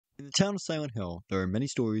In the town of Silent Hill, there are many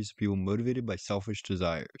stories of people motivated by selfish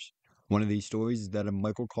desires. One of these stories is that of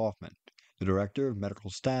Michael Kaufmann, the director of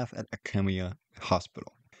medical staff at Akemia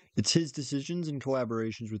Hospital. It's his decisions and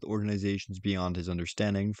collaborations with organizations beyond his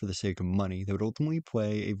understanding for the sake of money that would ultimately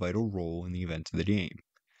play a vital role in the events of the game.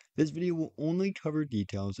 This video will only cover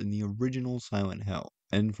details in the original Silent Hill,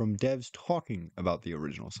 and from devs talking about the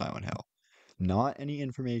original Silent Hill, not any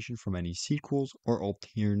information from any sequels or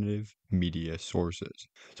alternative media sources.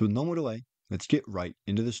 So with no more delay, let's get right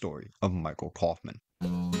into the story of Michael Kaufmann.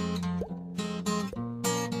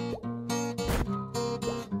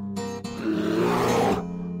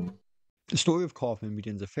 The story of Kaufmann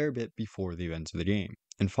begins a fair bit before the events of the game,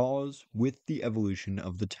 and follows with the evolution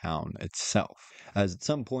of the town itself, as at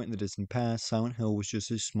some point in the distant past, Silent Hill was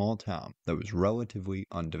just a small town that was relatively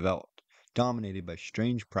undeveloped, dominated by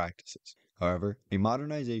strange practices. However, a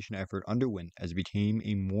modernization effort underwent as it became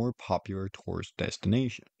a more popular tourist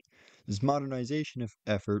destination. This modernization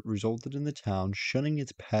effort resulted in the town shunning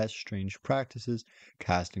its past strange practices,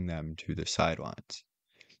 casting them to the sidelines.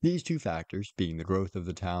 These two factors, being the growth of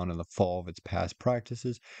the town and the fall of its past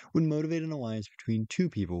practices, would motivate an alliance between two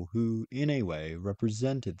people who, in a way,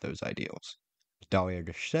 represented those ideals. Dahlia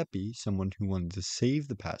Giuseppe, someone who wanted to save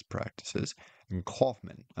the past practices, and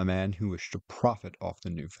Kaufmann, a man who wished to profit off the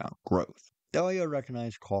newfound growth. Dahlia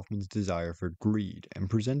recognized Kaufmann's desire for greed and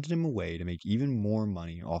presented him a way to make even more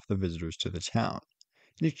money off the visitors to the town,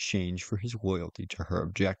 in exchange for his loyalty to her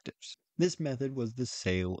objectives. This method was the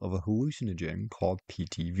sale of a hallucinogen called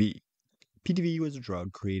PTV. PTV was a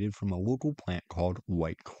drug created from a local plant called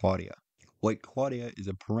White Claudia. White Claudia is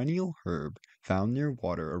a perennial herb found near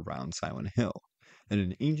water around Silent Hill, and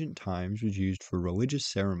in ancient times was used for religious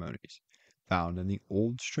ceremonies, found in the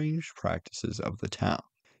old strange practices of the town.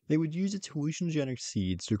 They would use its hallucinogenic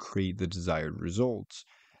seeds to create the desired results,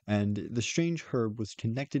 and the strange herb was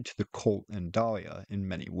connected to the cult and Dahlia in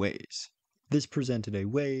many ways. This presented a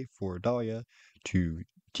way for Dahlia to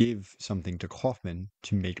give something to Kaufmann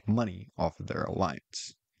to make money off of their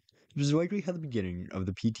alliance. It was likely how the beginning of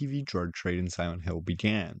the PTV drug trade in Silent Hill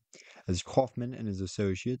began, as Kaufmann and his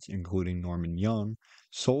associates, including Norman Young,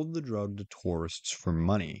 sold the drug to tourists for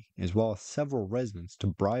money, as well as several residents to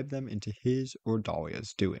bribe them into his or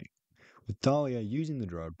Dahlia's doing, with Dahlia using the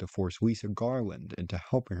drug to force Lisa Garland into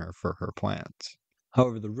helping her for her plans.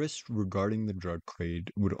 However, the risks regarding the drug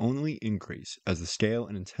trade would only increase as the scale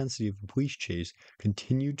and intensity of the police chase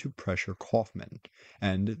continued to pressure Kaufmann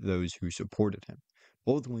and those who supported him.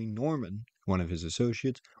 Ultimately, Norman, one of his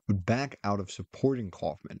associates, would back out of supporting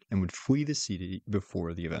Kaufmann and would flee the city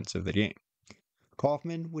before the events of the game.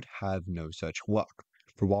 Kaufmann would have no such luck,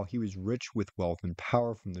 for while he was rich with wealth and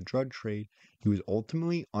power from the drug trade, he was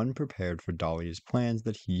ultimately unprepared for Dahlia's plans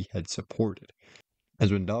that he had supported.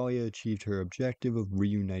 As when Dahlia achieved her objective of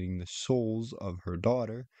reuniting the souls of her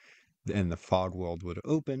daughter, and the fog world would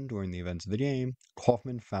open during the events of the game,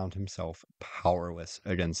 Kaufmann found himself powerless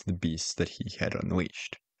against the beasts that he had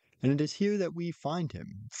unleashed. And it is here that we find him,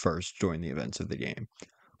 first during the events of the game.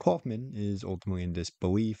 Kaufmann is ultimately in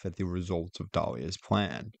disbelief at the results of Dahlia's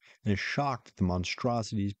plan, and is shocked at the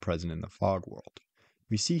monstrosities present in the fog world.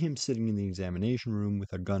 We see him sitting in the examination room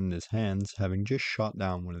with a gun in his hands, having just shot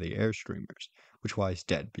down one of the airstreamers, which lies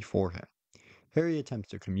dead before him. Harry attempts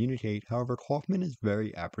to communicate, however Kaufmann is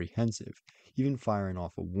very apprehensive, even firing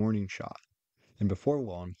off a warning shot, and before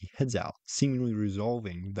long he heads out, seemingly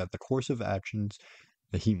resolving that the course of actions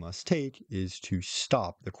that he must take is to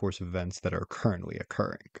stop the course of events that are currently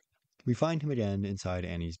occurring. We find him again inside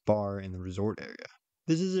Annie's bar in the resort area.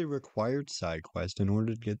 This is a required side quest in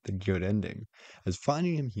order to get the good ending, as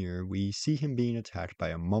finding him here we see him being attacked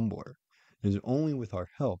by a mumbler. It is only with our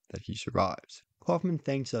help that he survives. Kaufmann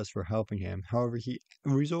thanks us for helping him, however he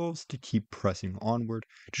resolves to keep pressing onward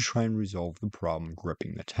to try and resolve the problem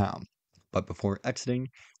gripping the town. But before exiting,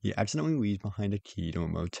 he accidentally leaves behind a key to a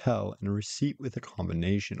motel and a receipt with a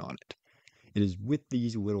combination on it. It is with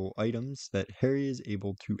these little items that Harry is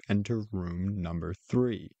able to enter room number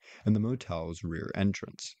 3 and the motel's rear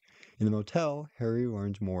entrance. In the motel, Harry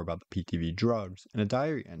learns more about the PTV drugs, and a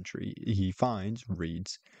diary entry he finds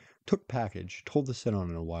reads, "Took package, told to sit on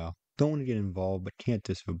it a while. Don't want to get involved but can't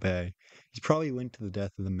disobey. He's probably linked to the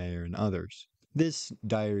death of the mayor and others." This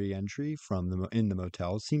diary entry in the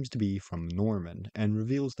motel seems to be from Norman, and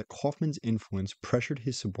reveals that Kaufmann's influence pressured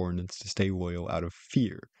his subordinates to stay loyal out of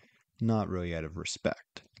fear, not really out of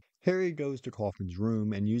respect. Harry goes to Kaufmann's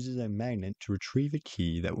room and uses a magnet to retrieve a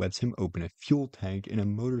key that lets him open a fuel tank in a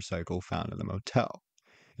motorcycle found in the motel.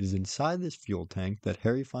 It is inside this fuel tank that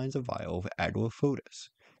Harry finds a vial of aglaophotis,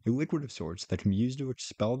 a liquid of sorts that can be used to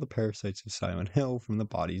expel the parasites of Silent Hill from the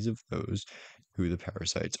bodies of those who the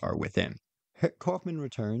parasites are within. Kaufman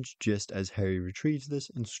returns just as Harry retrieves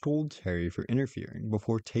this and scolds Harry for interfering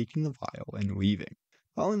before taking the vial and leaving.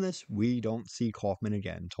 Following this, we don't see Kaufman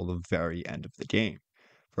again till the very end of the game.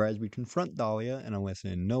 For as we confront Dahlia and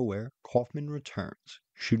Alyssa in Nowhere, Kaufman returns,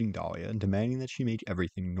 shooting Dahlia and demanding that she make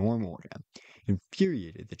everything normal again,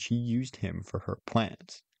 infuriated that she used him for her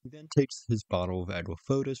plans. He then takes his bottle of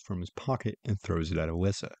Aglafotis from his pocket and throws it at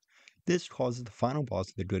Alyssa. This causes the final boss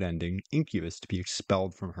of the good ending, Incubus, to be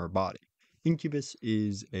expelled from her body. Incubus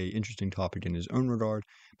is an interesting topic in his own regard,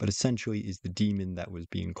 but essentially is the demon that was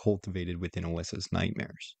being cultivated within Alyssa's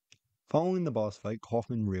nightmares. Following the boss fight,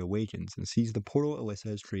 Kaufman reawakens and sees the portal Alyssa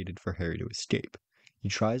has created for Harry to escape. He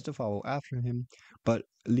tries to follow after him, but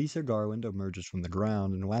Lisa Garland emerges from the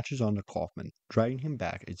ground and latches onto Kaufman, dragging him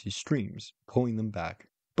back as he screams, pulling them back,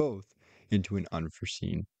 both, into an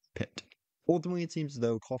unforeseen pit. Ultimately, it seems as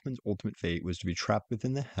though Kaufman's ultimate fate was to be trapped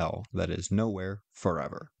within the hell that is Nowhere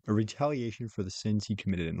forever, a retaliation for the sins he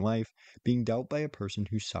committed in life, being dealt by a person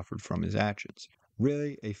who suffered from his actions.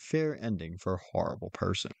 Really, a fair ending for a horrible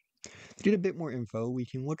person. To get a bit more info, we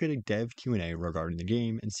can look at a dev Q&A regarding the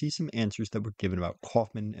game and see some answers that were given about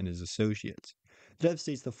Kaufman and his associates. The dev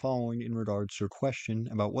states the following in regards to a question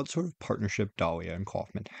about what sort of partnership Dahlia and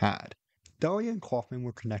Kaufman had. Dahlia and Kaufman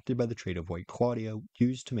were connected by the trade of White Claudia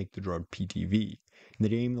used to make the drug PTV. In the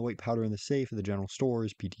game, the white powder in the safe at the general store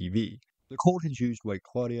is PTV. The cult has used White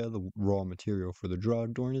Claudia, the raw material for the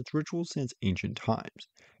drug, during its rituals since ancient times.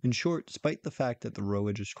 In short, despite the fact that the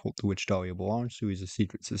religious cult to which Dahlia belongs to is a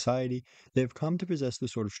secret society, they have come to possess the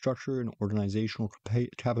sort of structure and organizational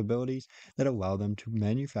capabilities that allow them to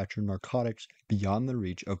manufacture narcotics beyond the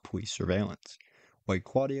reach of police surveillance. White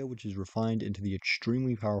Claudia, which is refined into the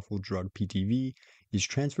extremely powerful drug PTV, is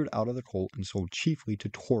transferred out of the cult and sold chiefly to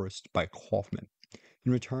tourists by Kaufman.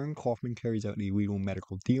 In return, Kaufman carries out illegal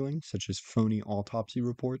medical dealings, such as phony autopsy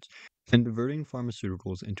reports, and diverting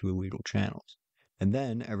pharmaceuticals into illegal channels. And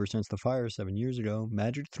then, ever since the fire 7 years ago,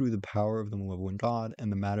 magic through the power of the malevolent god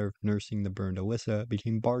and the matter of nursing the burned Alyssa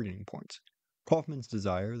became bargaining points. Kaufman's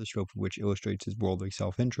desire, the scope of which illustrates his worldly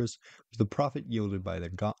self-interest, was the profit yielded by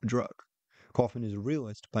the drug. Kaufman is a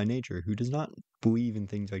realist by nature who does not believe in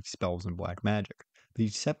things like spells and black magic, but he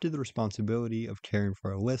accepted the responsibility of caring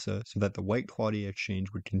for Alyssa so that the White Claudia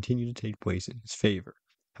exchange would continue to take place in his favor.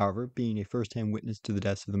 However, being a first-hand witness to the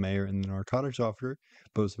deaths of the mayor and the narcotics officer,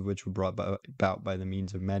 both of which were brought about by the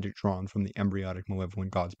means of magic drawn from the embryonic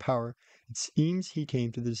malevolent god's power, it seems he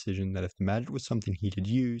came to the decision that if the magic was something he could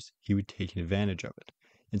use, he would take advantage of it.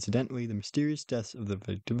 Incidentally, the mysterious deaths of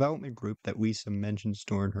the development group that Lisa mentions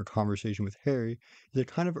during her conversation with Harry is a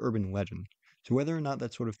kind of urban legend, so whether or not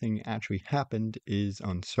that sort of thing actually happened is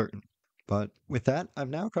uncertain. But with that, I've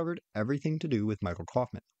now covered everything to do with Michael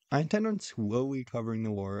Kaufmann. I intend on slowly covering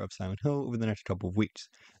the lore of Silent Hill over the next couple of weeks,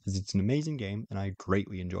 as it's an amazing game and I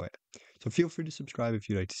greatly enjoy it. So feel free to subscribe if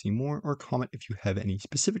you'd like to see more, or comment if you have any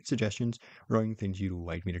specific suggestions regarding things you'd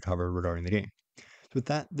like me to cover regarding the game. So with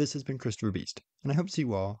that, this has been Christopher Beast, and I hope to see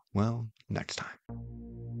you all, well, next time.